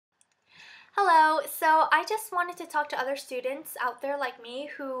Hello, so I just wanted to talk to other students out there like me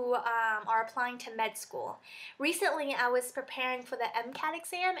who are applying to med school. Recently, I was preparing for the MCAT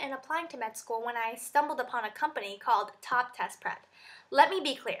exam and applying to med school when I stumbled upon a company called Top Test Prep. Let me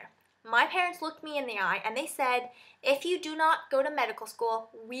be clear. My parents looked me in the eye and they said, if you do not go to medical school,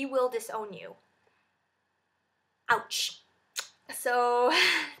 we will disown you. Ouch. So,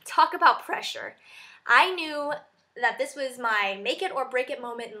 talk about pressure. I knew that this was my make it or break it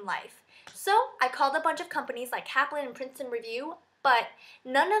moment in life. So I called a bunch of companies like Kaplan and Princeton Review, but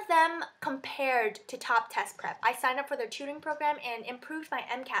none of them compared to Top Test Prep. I signed up for their tutoring program and improved my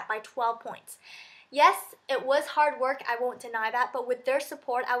MCAT by 12 points. Yes, it was hard work, I won't deny that, but with their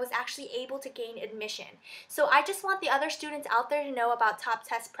support, I was actually able to gain admission. So I just want the other students out there to know about Top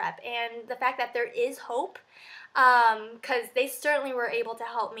Test Prep and the fact that there is hope, because they certainly were able to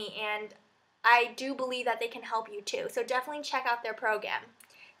help me, and I do believe that they can help you too. So definitely check out their program.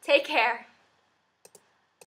 Take care.